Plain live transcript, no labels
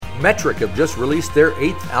Metric have just released their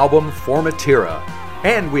 8th album, Formentera.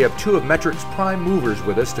 And we have 2 of Metric's prime movers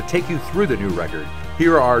with us to take you through the new record.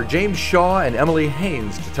 Here are James Shaw and Emily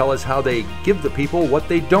Haines to tell us how they give the people what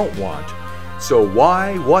they don't want. So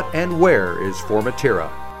why, what, and where is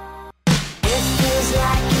Formentera?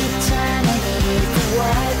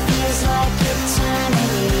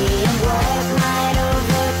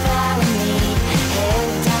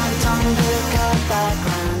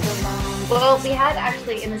 Well, we had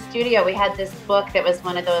actually in the studio, we had this book that was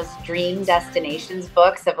one of those dream destinations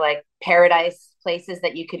books of like paradise places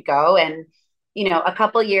that you could go. And, you know, a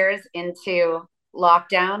couple years into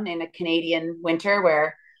lockdown in a Canadian winter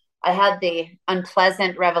where I had the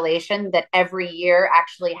unpleasant revelation that every year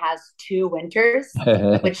actually has 2 winters,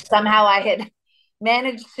 which somehow I had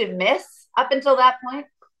managed to miss up until that point.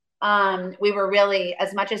 We were really,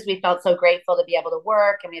 as much as we felt so grateful to be able to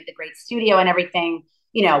work and we had the great studio and everything,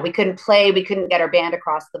 you know, we couldn't play, we couldn't get our band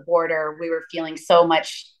across the border. We were feeling so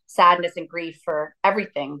much sadness and grief for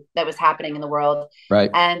everything that was happening in the world.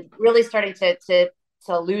 Right. And really starting to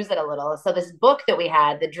lose it a little. So this book that we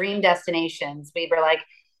had, the Dream Destinations, we were like,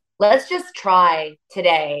 let's just try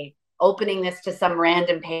today opening this to some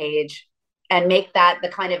random page and make that the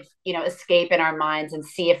kind of, you know, escape in our minds and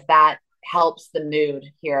see if that helps the mood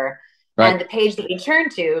here. Right. And the page that we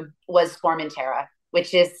turned to was Formentera,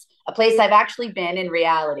 which is a place I've actually been in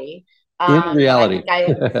reality. In reality.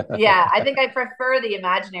 I think I prefer the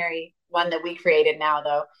imaginary one that we created now,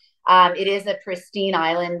 though. It is a pristine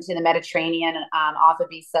island in the Mediterranean, off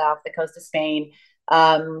Ibiza, off the coast of Spain.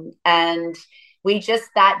 And we just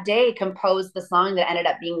that day composed the song that ended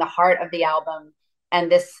up being the heart of the album.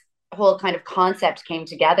 And this whole kind of concept came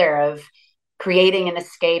together of creating an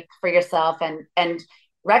escape for yourself and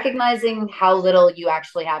recognizing how little you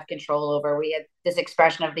actually have control over. We had this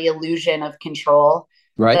expression of the illusion of control,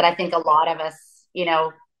 right, that I think a lot of us, you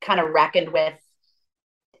know, kind of reckoned with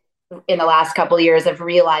in the last couple of years of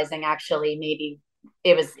realizing actually maybe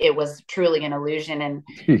it was truly an illusion. And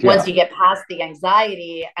once you get past the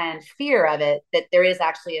anxiety and fear of it, that there is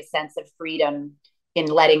actually a sense of freedom in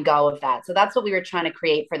letting go of that. So that's what we were trying to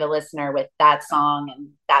create for the listener with that song and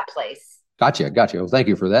that place. Gotcha. Well, thank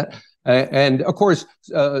you for that. And of course,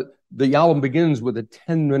 the album begins with a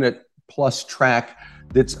 10-minute plus track.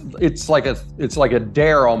 It's like a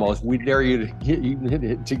dare almost. We dare you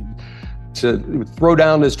to throw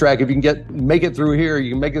down this track. If you can make it through here,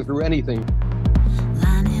 you can make it through anything.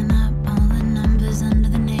 Lining up all the numbers under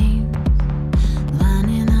the names.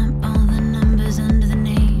 Lining up all the numbers under the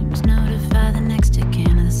names. Notify the next of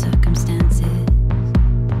kin of the circumstances.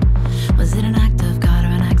 Was it an act of God or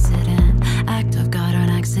an accident? Act of God or an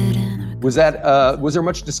accident? Was there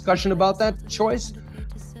much discussion about that choice?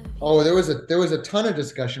 Oh, there was a ton of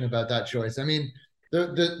discussion about that choice. I mean,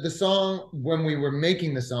 the song, when we were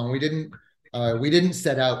making the song, we didn't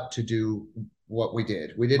set out to do what we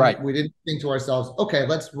did. We didn't think to ourselves, okay,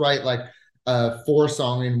 let's write like a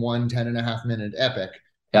 4-song in one 10.5-minute epic.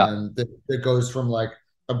 That goes from like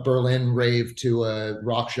a Berlin rave to a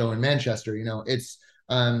rock show in Manchester. You know,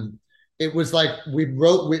 it was like we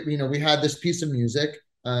had this piece of music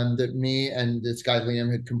that me and this guy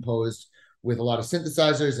Liam had composed with a lot of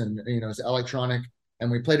synthesizers and, you know, it's electronic, and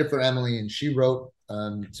we played it for Emily, and she wrote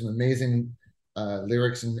some amazing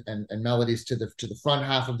lyrics and melodies to the front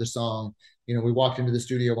half of the song. You know, we walked into the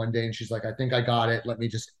studio one day and she's like, I think I got it. Let me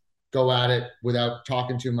just go at it without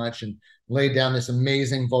talking too much, and laid down this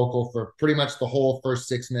amazing vocal for pretty much the whole first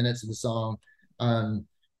 6 minutes of the song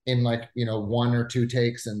in like, you know, 1 or 2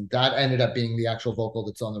 takes. And that ended up being the actual vocal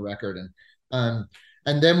that's on the record.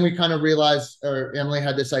 And then we kind of realized, or Emily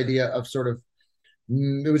had this idea of sort of,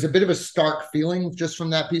 it was a bit of a stark feeling just from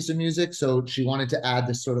that piece of music. So she wanted to add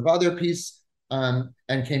this sort of other piece and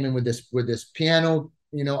came in with this piano,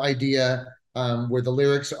 you know, idea where the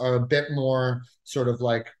lyrics are a bit more sort of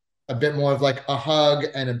like a bit more of like a hug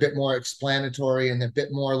and a bit more explanatory and a bit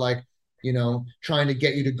more like, you know, trying to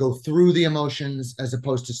get you to go through the emotions as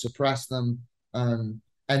opposed to suppress them. And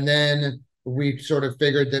then we sort of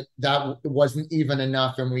figured that wasn't even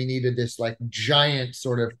enough, and we needed this like giant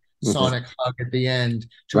sort of sonic hug at the end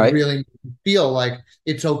to really feel like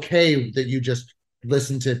it's okay that you just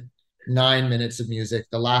listen to 9 minutes of music.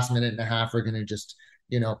 The last minute and a half are going to just,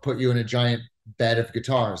 you know, put you in a giant bed of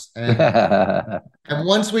guitars. And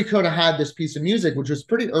once we could have had this piece of music, which was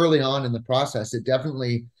pretty early on in the process, it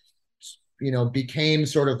definitely, you know, became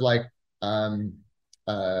sort of like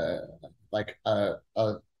a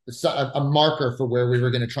marker for where we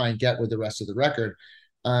were going to try and get with the rest of the record.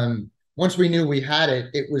 Once we knew we had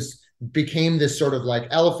it, became this sort of like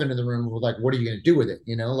elephant in the room. We're like, what are you going to do with it?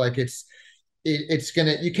 You know, like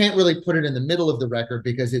you can't really put it in the middle of the record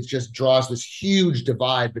because it just draws this huge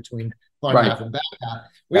divide between front Right. half and back half.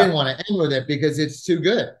 We didn't want to end with it because it's too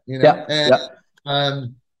good, you know. Yeah.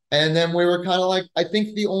 And and then we were kind of like, I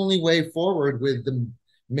think the only way forward with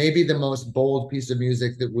maybe the most bold piece of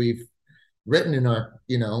music that we've written in our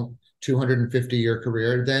 250-year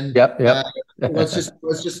career, then let's just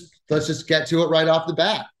get to it right off the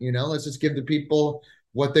bat. Let's just give the people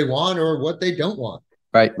what they want or what they don't want.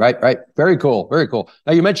 Right. Very cool.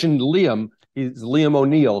 Now you mentioned Liam. He's Liam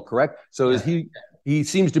O'Neill, correct? So is he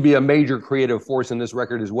seems to be a major creative force in this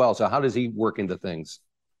record as well. So how does he work into things?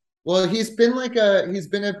 Well, he's been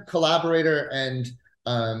a collaborator and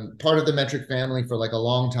part of the Metric family for like a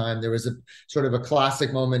long time. There was a sort of a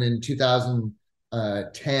classic moment in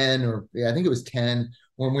 2010, or I think it was 10,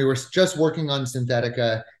 when we were just working on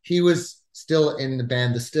Synthetica. He was still in the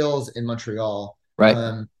band The Stills in Montreal. Right.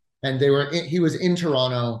 And he was in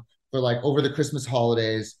Toronto for like over the Christmas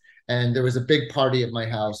holidays, and there was a big party at my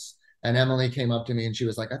house, and Emily came up to me and she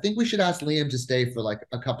was like, I think we should ask Liam to stay for like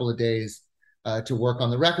a couple of days to work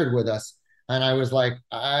on the record with us. And I was like,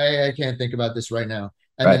 I can't think about this right now.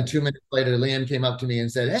 And then 2 minutes later, Liam came up to me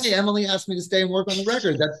and said, hey, Emily asked me to stay and work on the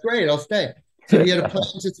record. That's great. I'll stay. So he had a plan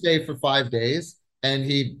to stay for 5 days, and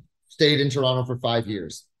he stayed in Toronto for 5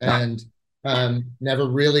 years and never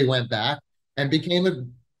really went back, and became a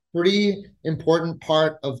pretty important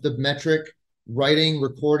part of the Metric writing,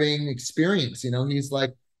 recording experience.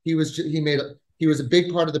 He was a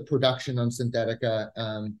big part of the production on Synthetica.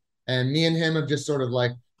 And me and him have just sort of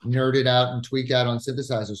like nerded out and tweaked out on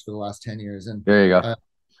synthesizers for the last 10 years. And there you go.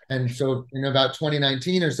 And so in about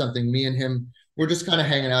 2019 or something, me and him were just kind of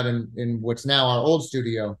hanging out in what's now our old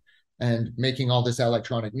studio and making all this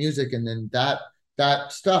electronic music. And then that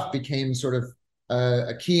stuff became sort of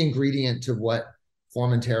a key ingredient to what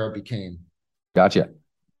Formentera became. Gotcha.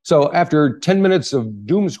 So after 10 minutes of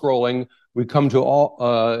doom scrolling, we come to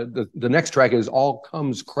the next track is All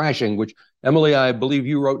Comes Crashing, which Emily, I believe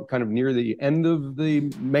you wrote kind of near the end of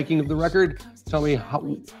the making of the record. Tell me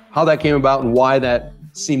how that came about and why that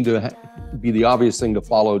seemed to be the obvious thing to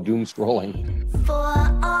follow doom scrolling. For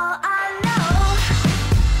all I know,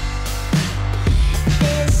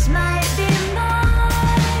 this might be my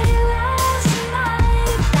last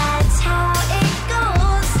night. That's how it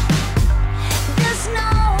goes. There's no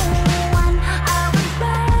one I would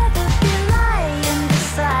rather be lying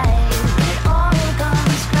beside. It all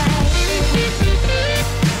comes crashing.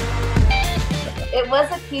 It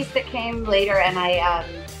was a piece that came later, and I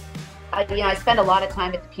spent a lot of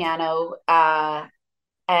time at the piano,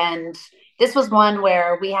 and this was one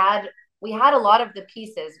where we had a lot of the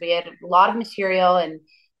pieces. We had a lot of material, and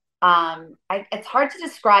it's hard to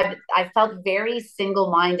describe. I felt very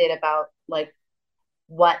single-minded about like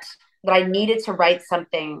that I needed to write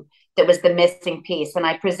something that was the missing piece, and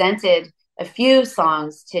I presented a few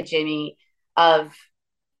songs to Jimmy of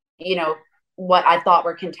what I thought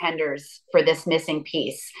were contenders for this missing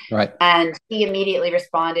piece. Right. And he immediately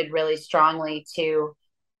responded really strongly to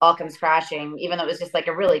All Comes Crashing, even though it was just like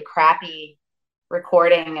a really crappy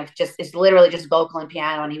recording of it's literally just vocal and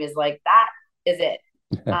piano. And he was like, that is it.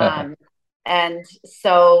 And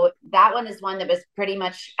so that one is one that was pretty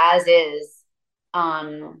much as is.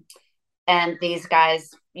 And these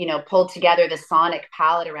guys, pulled together the sonic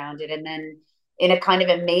palette around it. And then in a kind of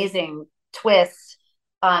amazing twist,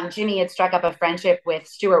 Jimmy had struck up a friendship with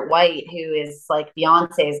Stuart White, who is like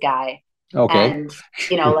Beyonce's guy. Okay. And,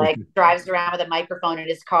 like drives around with a microphone in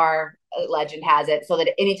his car, legend has it, so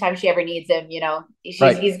that anytime she ever needs him,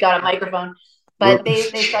 he's got a microphone. But they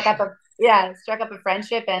struck up a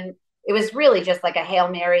friendship, and it was really just like a Hail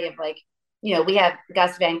Mary of like, we have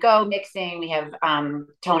Gus Van Gogh mixing, we have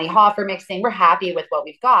Tony Hoffer mixing. We're happy with what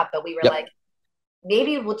we've got, but we were like,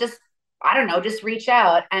 maybe we'll just, I don't know, just reach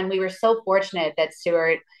out. And we were so fortunate that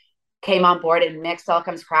Stuart came on board and mixed All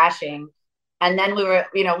Comes Crashing. And then we were,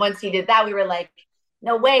 once he did that, we were like,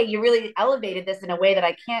 no way, you really elevated this in a way that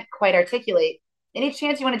I can't quite articulate. Any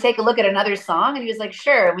chance you want to take a look at another song? And he was like,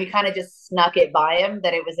 sure. And we kind of just snuck it by him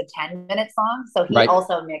that it was a 10-minute song. So he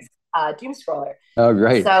also mixed Doom Scroller. Oh,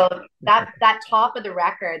 great. So that top of the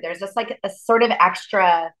record, there's just like a sort of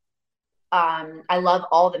extra, I love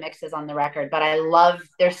all the mixes on the record, but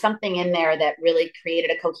there's something in there that really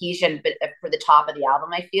created a cohesion for the top of the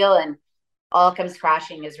album, I feel. And All Comes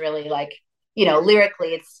Crashing is really like, lyrically,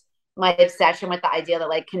 it's my obsession with the idea that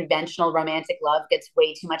like conventional romantic love gets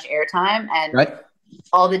way too much airtime, and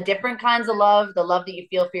all the different kinds of love, the love that you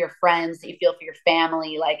feel for your friends, that you feel for your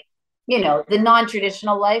family, like, the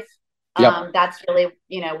non-traditional life. That's really,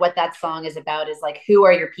 what that song is about, is like, who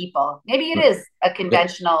are your people? Maybe it is a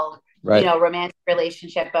conventional romantic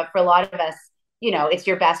relationship, but for a lot of us, it's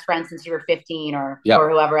your best friend since you were 15 or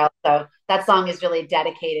whoever else. So that song is really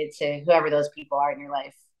dedicated to whoever those people are in your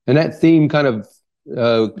life. And that theme kind of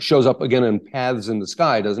shows up again in Paths in the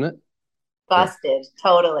Sky, doesn't it? Busted,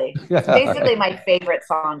 totally. It's basically my favorite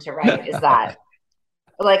song to write is that.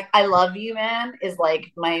 Like, I love you, man, is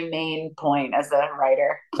like my main point as a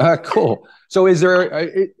writer. Cool. So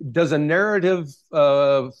does a narrative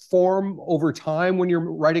form over time when you're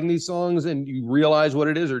writing these songs and you realize what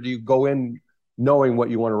it is, or do you go in knowing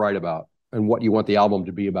what you want to write about and what you want the album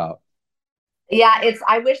to be about? Yeah,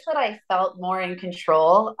 I wish that I felt more in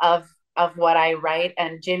control of what I write.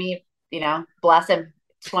 And Jimmy, bless him,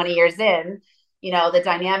 20 years in, the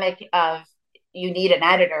dynamic of you need an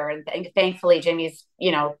editor, and thankfully Jimmy's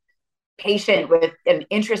patient with and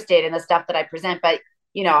interested in the stuff that I present. But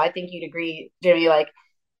I think you'd agree, Jimmy, like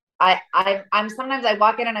I'm sometimes I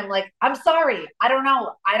walk in and I'm like, I'm sorry, I don't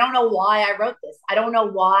know why I wrote this. I don't know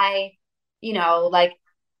why, like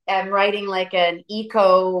I'm writing like an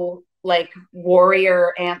eco like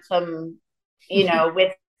warrior anthem,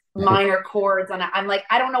 with minor chords, and I'm like,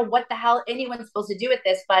 I don't know what the hell anyone's supposed to do with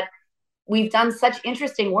this, but we've done such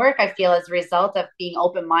interesting work, I feel, as a result of being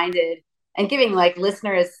open-minded and giving like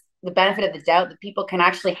listeners the benefit of the doubt that people can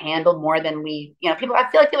actually handle more than we, people, I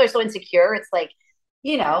feel like people are so insecure. It's like,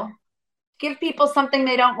 give people something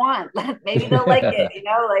they don't want. Maybe they'll like it,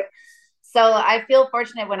 like, so I feel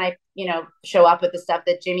fortunate when I, show up with the stuff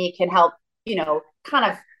that Jimmy can help,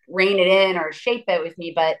 kind of rein it in or shape it with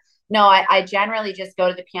me. But no, I generally just go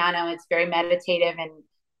to the piano. It's very meditative and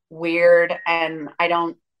weird. And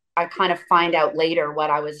I kind of find out later what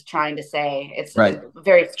I was trying to say. It's a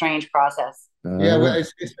very strange process. Yeah, well,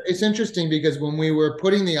 it's interesting because when we were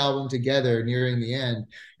putting the album together nearing the end,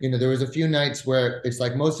 there was a few nights where it's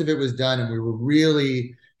like most of it was done and we were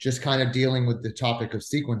really just kind of dealing with the topic of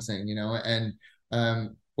sequencing, and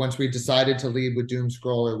once we decided to lead with Doom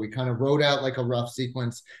Scroller, we kind of wrote out like a rough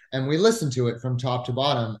sequence and we listened to it from top to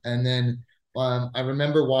bottom. And then I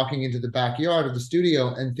remember walking into the backyard of the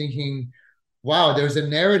studio and thinking, wow, there's a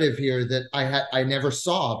narrative here that I never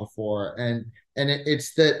saw before, and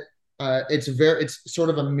it's that it's sort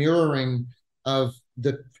of a mirroring of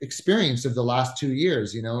the experience of the last 2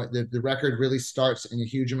 years. The record really starts in a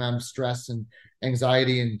huge amount of stress and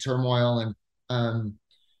anxiety and turmoil and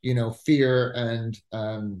fear, and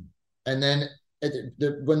then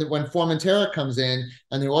when Formentera comes in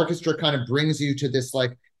and the orchestra kind of brings you to this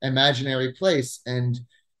like imaginary place, and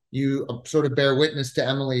you sort of bear witness to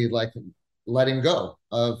Emily like letting go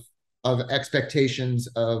of expectations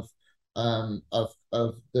of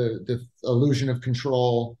the illusion of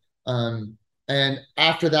control, and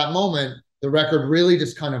after that moment the record really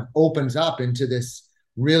just kind of opens up into this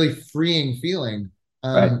really freeing feeling,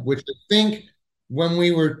 which I think when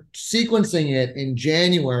we were sequencing it in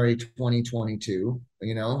January 2022,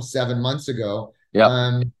 7 months ago,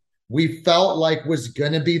 we felt like was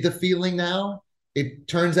gonna be the feeling now. It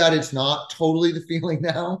turns out it's not totally the feeling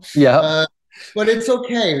now. But it's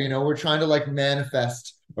okay. We're trying to like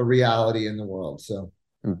manifest a reality in the world.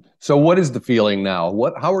 So what is the feeling now?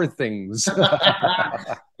 How are things?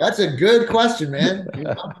 That's a good question, man.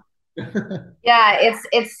 Yeah,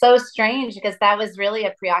 it's so strange because that was really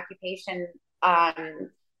a preoccupation.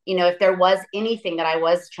 If there was anything that I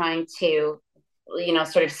was trying to,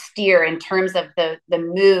 sort of steer in terms of the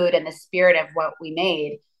mood and the spirit of what we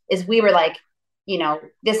made, is we were like,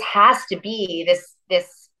 this has to be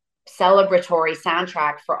this celebratory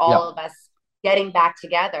soundtrack for all of us getting back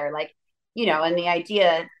together, like, and the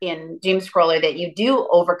idea in Doom Scroller that you do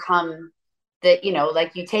overcome that,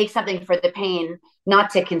 like you take something for the pain,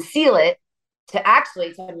 not to conceal it,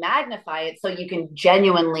 to magnify it so you can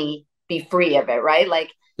genuinely be free of it, right?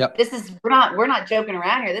 Like, this is, we're not joking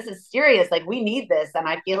around here. This is serious. Like, we need this. And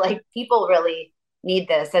I feel like people really need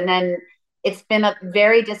this. And then it's been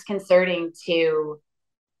very disconcerting to,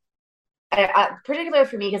 particularly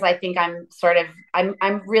for me, because I think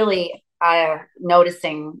I'm really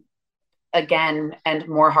noticing again and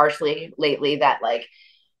more harshly lately that, like,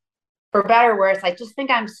 for better or worse, I just think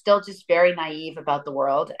I'm still just very naive about the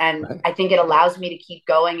world. And I think it allows me to keep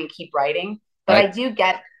going and keep writing. But I do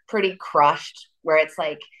get pretty crushed where it's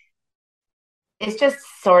like, it's just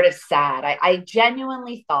sort of sad. I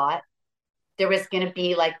genuinely thought there was going to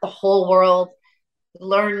be like the whole world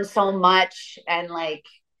learn so much, and like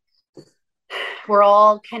we're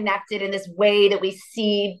all connected in this way that we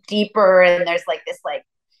see deeper, and there's like this like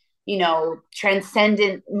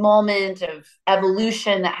transcendent moment of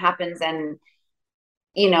evolution that happens. And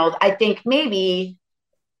I think maybe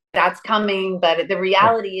that's coming, but the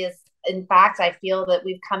reality is, in fact, I feel that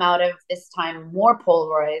we've come out of this time more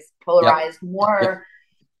polarized, more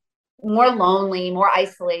more lonely, more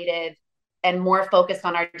isolated, and more focused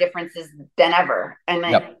on our differences than ever. And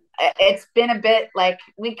it's been a bit like,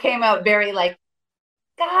 we came out very like,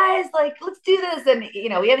 guys, like, let's do this. And, you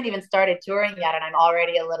know, we haven't even started touring yet. And I'm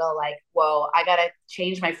already a little like, whoa, I got to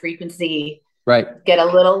change my frequency, get a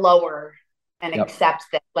little lower and accept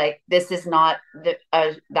that, like, this is not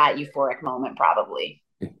that euphoric moment, probably.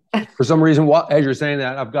 For some reason, as you're saying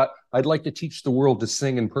that, I'd like to teach the world to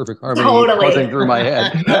sing in perfect harmony. Totally. Buzzing through my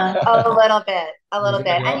head. a little bit.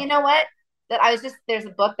 And you know what? There's a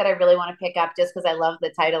book that I really want to pick up just because I love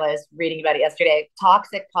the title. I was reading about it yesterday,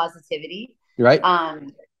 Toxic Positivity. Right.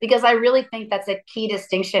 Because I really think that's a key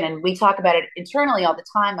distinction. And we talk about it internally all the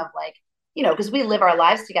time of like, you know, because we live our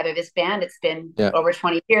lives together. This band, it's been over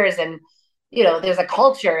 20 years. And, you know, there's a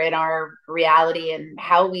culture in our reality and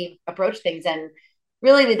how we approach things. And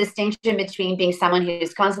really the distinction between being someone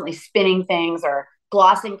who's constantly spinning things or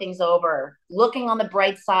glossing things over, looking on the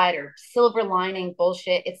bright side or silver lining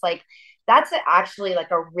bullshit. It's like, that's actually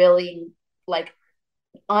like a really like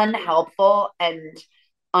unhelpful and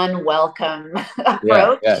unwelcome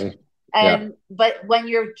approach. But when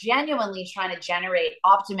you're genuinely trying to generate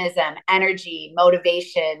optimism, energy,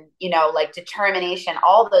 motivation, you know, like determination,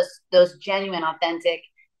 all those genuine, authentic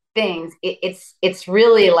things, it's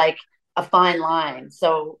really like a fine line.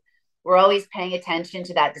 So we're always paying attention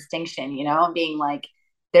to that distinction, you know, and being like,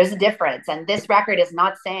 there's a difference. And this record is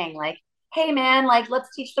not saying like, hey man, like,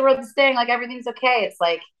 let's teach the world to sing, like everything's okay. It's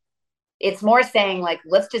like, it's more saying like,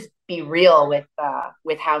 let's just be real with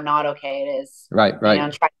how not okay it is. Right. You know,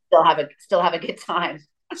 and try to still have a good time.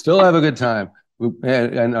 Still have a good time.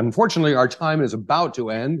 And unfortunately, our time is about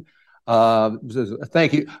to end.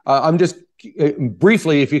 Thank you. I'm just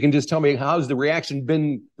briefly, if you can just tell me, how's the reaction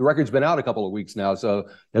been? The record's been out a couple of weeks now. So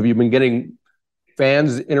have you been getting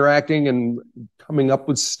fans interacting and coming up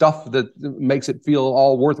with stuff that makes it feel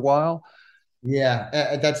all worthwhile?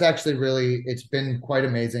 Yeah, that's actually it's been quite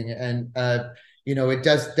amazing. And, you know, it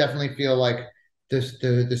does definitely feel like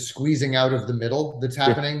the squeezing out of the middle that's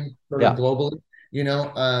happening sort of globally, you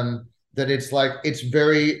know, that it's like, it's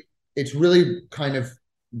really kind of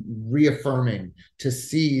reaffirming to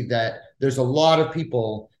see that there's a lot of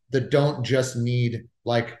people that don't just need,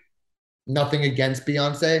 like, nothing against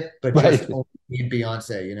Beyonce, but just only need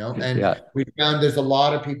Beyonce, you know? And we found there's a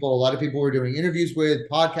lot of people we're doing interviews with,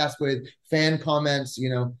 podcasts with, fan comments, you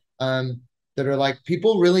know, that are like,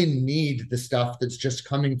 people really need the stuff that's just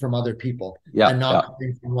coming from other people and not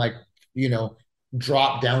coming from, like, you know,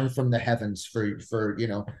 drop down from the heavens for, you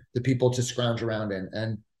know, the people to scrounge around in.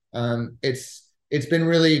 And it's been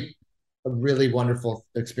a really wonderful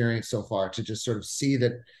experience so far to just sort of see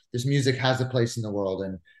that this music has a place in the world,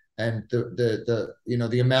 and the you know,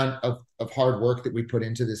 the amount of hard work that we put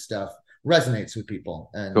into this stuff resonates with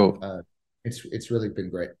people, and it's really been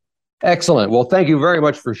great. Excellent. Well, thank you very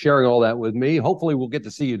much for sharing all that with me. Hopefully we'll get to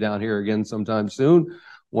see you down here again sometime soon.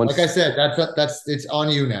 Like I said, that's it's on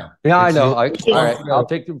you now. Yeah, I know. All right, I'll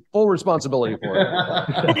take the full responsibility for it.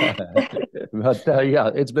 But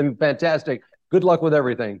it's been fantastic. Good luck with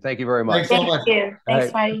everything. Thank you very much. Thanks so much. Thank you.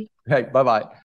 Thanks, Marty. Hey, bye-bye.